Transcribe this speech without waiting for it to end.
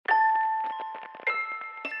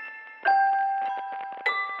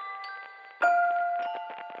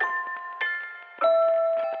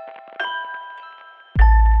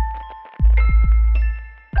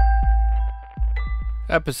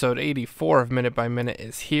Episode 84 of Minute by Minute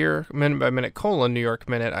is here. Minute by Minute : New York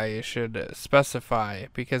Minute, I should specify,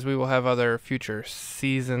 because we will have other future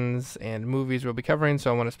seasons and movies we'll be covering,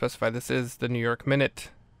 so I want to specify this is the New York Minute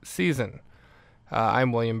season.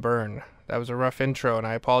 I'm William Byrne. That was a rough intro, and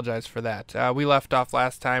I apologize for that. We left off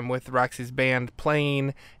last time with Roxy's band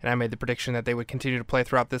playing, and I made the prediction that they would continue to play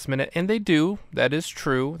throughout this minute, and they do. That is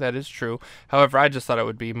true. That is true. However, I just thought it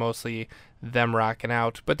would be mostly them rocking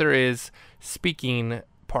out, but there is speaking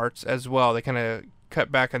parts as well. They kind of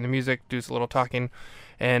cut back on the music, do a little talking,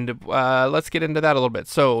 and let's get into that a little bit.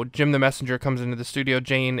 So Jim the Messenger comes into the studio.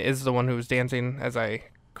 Jane is the one who was dancing, as I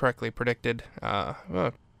correctly predicted.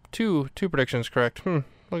 Two predictions correct.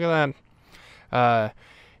 Look at that.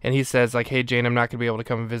 And he says, like, hey, Jane, I'm not going to be able to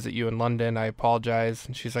come and visit you in London. I apologize.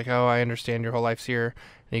 And she's like, oh, I understand. Your whole life's here.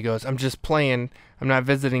 And he goes, I'm just playing. I'm not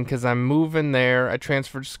visiting because I'm moving there. I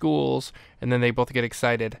transferred schools. And then they both get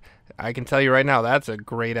excited. I can tell you right now, that's a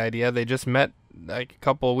great idea. They just met like a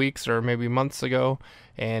couple of weeks or maybe months ago.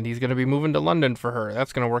 And he's going to be moving to London for her.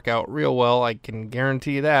 That's going to work out real well. I can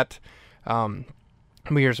guarantee that.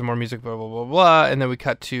 We hear some more music, blah, blah, blah, blah. And then we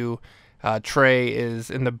cut to Trey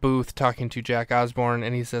is in the booth talking to Jack Osbourne,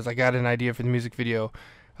 and he says, I got an idea for the music video.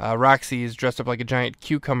 Roxy is dressed up like a giant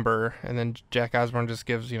cucumber, and then Jack Osbourne just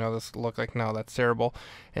gives, this look like, no, that's terrible.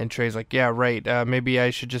 And Trey's like, yeah, right, maybe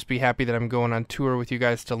I should just be happy that I'm going on tour with you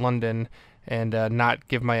guys to London and not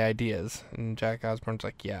give my ideas. And Jack Osbourne's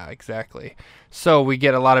like, yeah, exactly. So we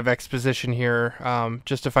get a lot of exposition here,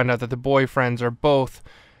 just to find out that the boyfriends are both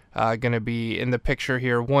going to be in the picture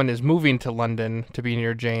here. One is moving to London to be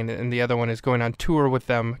near Jane, and the other one is going on tour with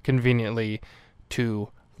them conveniently to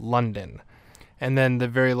London. And then the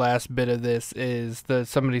very last bit of this is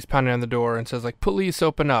somebody's pounding on the door and says, like, police,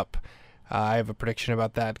 open up. I have a prediction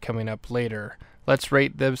about that coming up later. Let's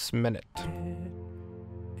rate this minute.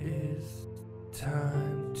 It is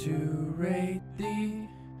time to rate the...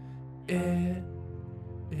 It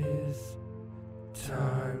is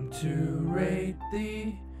time to rate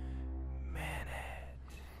the...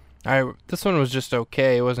 This one was just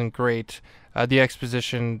okay. It wasn't great. The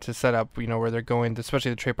exposition to set up, where they're going,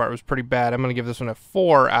 especially the Trey part, was pretty bad. I'm going to give this one a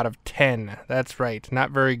 4 out of 10. That's right.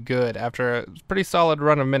 Not very good after a pretty solid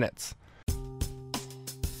run of minutes.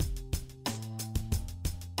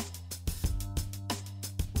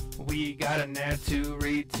 We got an ad to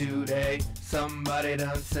read today. Somebody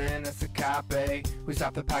done sent us a copy. We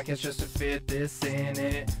stopped the podcast just to fit this in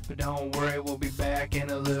it. But don't worry, we'll be back in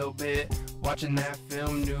a little bit. Watching that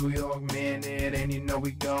film, New York Minute. And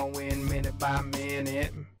we going minute by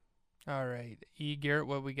minute. Alright, E. Garrett,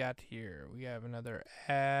 what we got here? We have another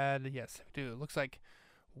ad. Yes, we do. It looks like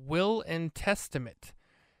Will and Testament.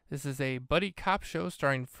 This is a buddy cop show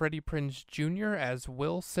starring Freddie Prinze Jr. as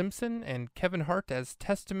Will Simpson and Kevin Hart as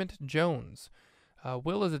Testament Jones.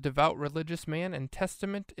 Will is a devout religious man, and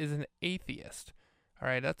Testament is an atheist. All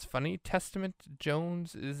right, that's funny. Testament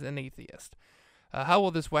Jones is an atheist. How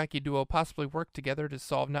will this wacky duo possibly work together to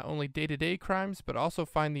solve not only day-to-day crimes, but also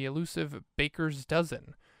find the elusive Baker's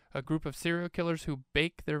Dozen, a group of serial killers who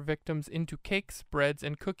bake their victims into cakes, breads,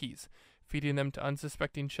 and cookies, feeding them to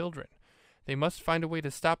unsuspecting children? They must find a way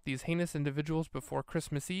to stop these heinous individuals before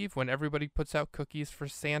Christmas Eve, when everybody puts out cookies for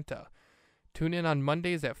Santa. Tune in on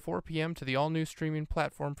Mondays at 4 p.m. to the all-new streaming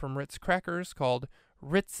platform from Ritz Crackers called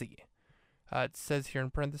Ritzy. It says here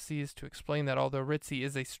in parentheses to explain that although Ritzy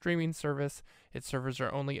is a streaming service, its servers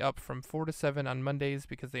are only up from 4 to 7 on Mondays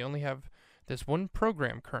because they only have this one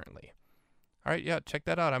program currently. All right, yeah, check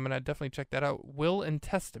that out. I'm going to definitely check that out. Will and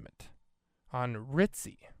Testament on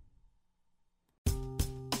Ritzy.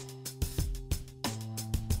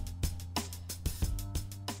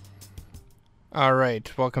 All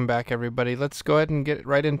right, welcome back, everybody. Let's go ahead and get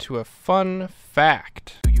right into a fun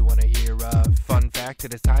fact. Do you want to hear a fun fact?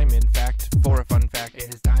 It is time, in fact, for a fun fact.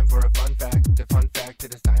 It is time for a fun fact. A fun fact.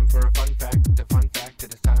 It is time for a fun fact. A fun fact.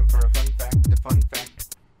 It is time for a fun fact. A fun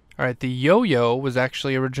fact. All right, the yo-yo was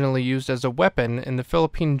actually originally used as a weapon in the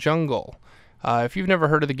Philippine jungle. If you've never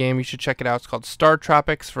heard of the game, you should check it out. It's called Star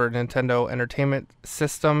Tropics for Nintendo Entertainment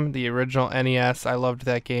System, the original NES. I loved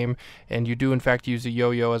that game, and you do, in fact, use a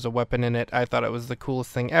yo-yo as a weapon in it. I thought it was the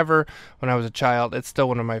coolest thing ever when I was a child. It's still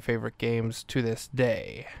one of my favorite games to this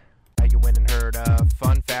day. You went and heard a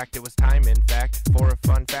fun fact. It was time, in fact, for a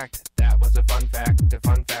fun fact. That was a fun fact. The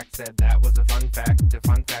fun fact said that was a fun fact. The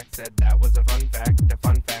fun fact said that was a fun fact. The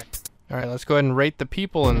fun fact. All right, let's go ahead and rate the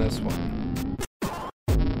people in this one.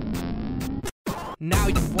 Now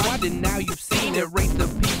you've watched it, now you've seen it. Rate the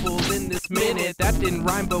people in this minute. That didn't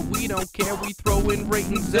rhyme, but we don't care. We throw in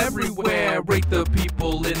ratings everywhere. Rate the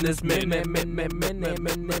people in this minute. Alright,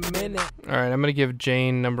 I'm going to give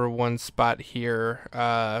Jane number 1 spot here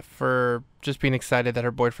for just being excited that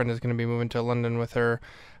her boyfriend is going to be moving to London with her.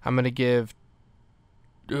 I'm going to give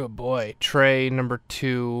Trey number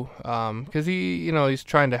 2, because he's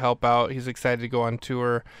trying to help out. He's excited to go on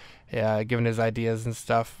tour, giving his ideas and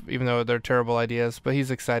stuff, even though they're terrible ideas, but he's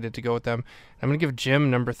excited to go with them. I'm going to give Jim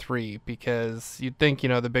number 3, because you'd think,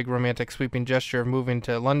 the big romantic sweeping gesture of moving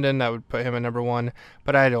to London, that would put him at number 1,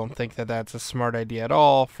 but I don't think that that's a smart idea at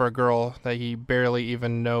all for a girl that he barely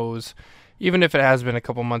even knows. Even if it has been a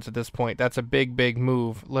couple months at this point, that's a big, big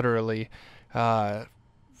move, literally,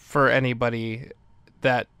 for anybody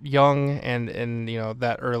that young and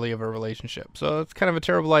that early of a relationship. So it's kind of a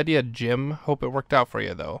terrible idea, Jim. Hope it worked out for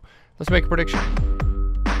you, though. Let's make a prediction.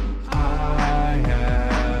 I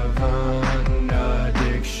have an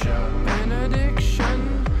addiction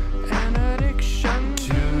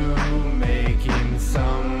to making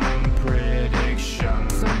some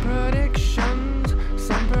predictions.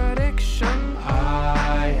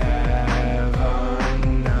 I have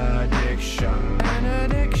an addiction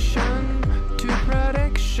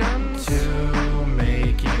to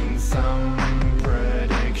making some predictions.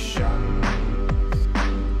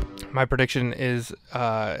 My prediction is,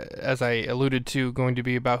 as I alluded to, going to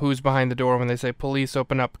be about who's behind the door when they say police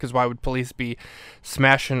open up, because why would police be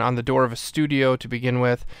smashing on the door of a studio to begin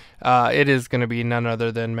with? It is going to be none other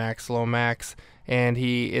than Max Lomax, and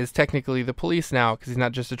he is technically the police now because he's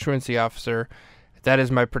not just a truancy officer. That is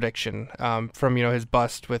my prediction from his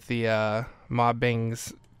bust with the Mob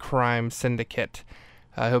Bang's crime syndicate.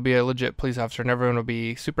 He'll be a legit police officer, and everyone will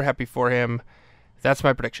be super happy for him. That's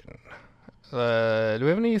my prediction. Do we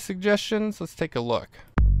have any suggestions? Let's take a look.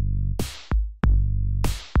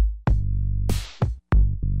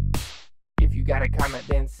 If you got a comment,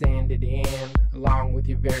 then send it in, along with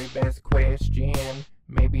your very best question.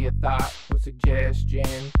 Maybe a thought or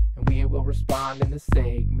suggestion, and we will respond in the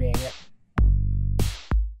segment.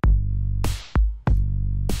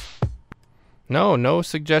 No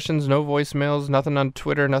suggestions, no voicemails, nothing on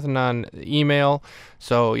Twitter, nothing on email.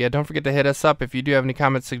 So, yeah, don't forget to hit us up if you do have any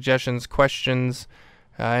comments, suggestions, questions,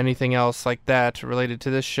 anything else like that related to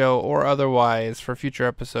this show or otherwise for future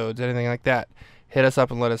episodes, anything like that. Hit us up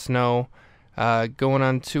and let us know. Going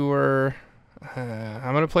on tour,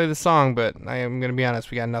 I'm going to play the song, but I am going to be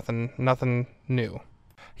honest, we got nothing new.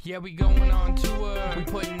 Yeah, we going on tour, we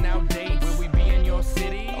putting out dates. Will we be in your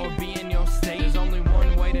city or be in your state? There's only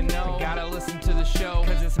one way to know. Gotta listen to the show,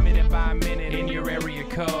 cause it's minute by minute in your area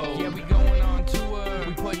code. Yeah, we going on tour,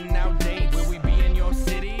 we putting out dates. Will we be in your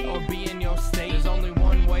city or be in your state? There's only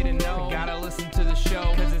one way to know. Gotta listen to the show,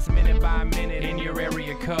 cause it's minute by minute in your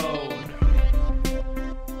area code.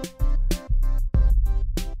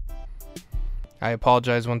 I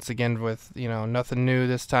apologize once again with, nothing new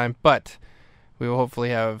this time, but we will hopefully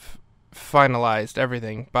have finalized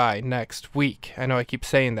everything by next week. I know I keep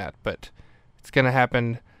saying that, but it's going to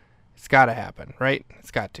happen. It's got to happen, right? It's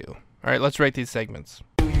got to. All right, let's rate these segments.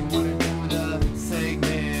 Do you want to do the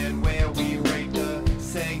segment where we rate the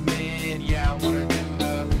segment? Yeah, I want to do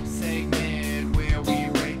the segment where we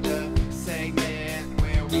rate the segment,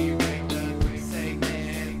 where we rate the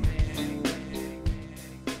segment.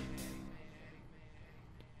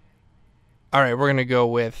 All right, we're going to go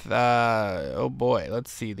with,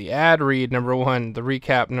 let's see, the ad read, number 1, the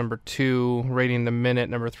recap, number 2, rating the minute,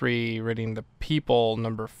 number 3, rating the people,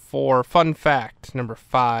 number 4, fun fact, number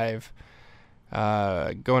 5,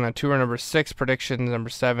 going on tour, number 6, predictions, number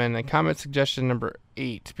 7, and comment suggestion, number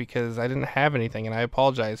 8, because I didn't have anything, and I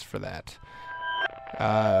apologize for that.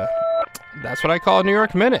 That's what I call a New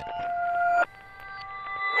York Minute.